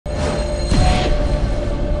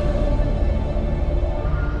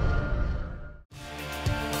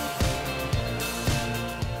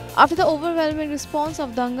After the overwhelming response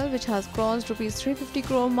of Dangal, which has crossed Rs 350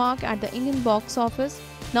 crore mark at the Indian box office,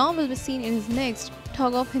 now will be seen in his next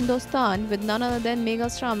Thug of Hindoustan with none other than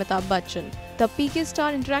megastar Amitabh Bachchan. The PK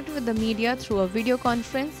star interacted with the media through a video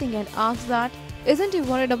conferencing and asked that, isn't he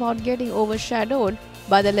worried about getting overshadowed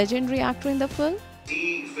by the legendary actor in the film?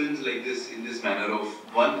 See films like this in this manner of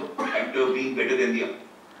one actor being better than the other.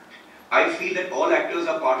 I feel that all actors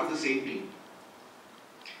are part of the same team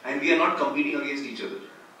and we are not competing against each other.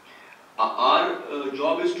 Our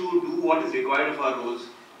job is to do what is required of our roles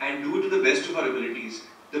and do it to the best of our abilities.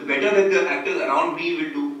 The better that the actors around me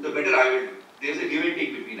will do, the better I will do. There's a give and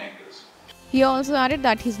take between actors. He also added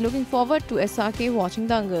that he's looking forward to SRK watching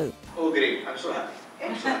Dangal. Oh great, I'm so happy.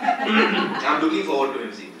 I'm looking forward to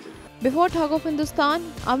him seeing this. Before Thug of Hindustan,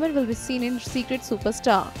 Aamir will be seen in Secret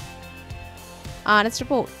Superstar. Honest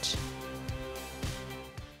Report.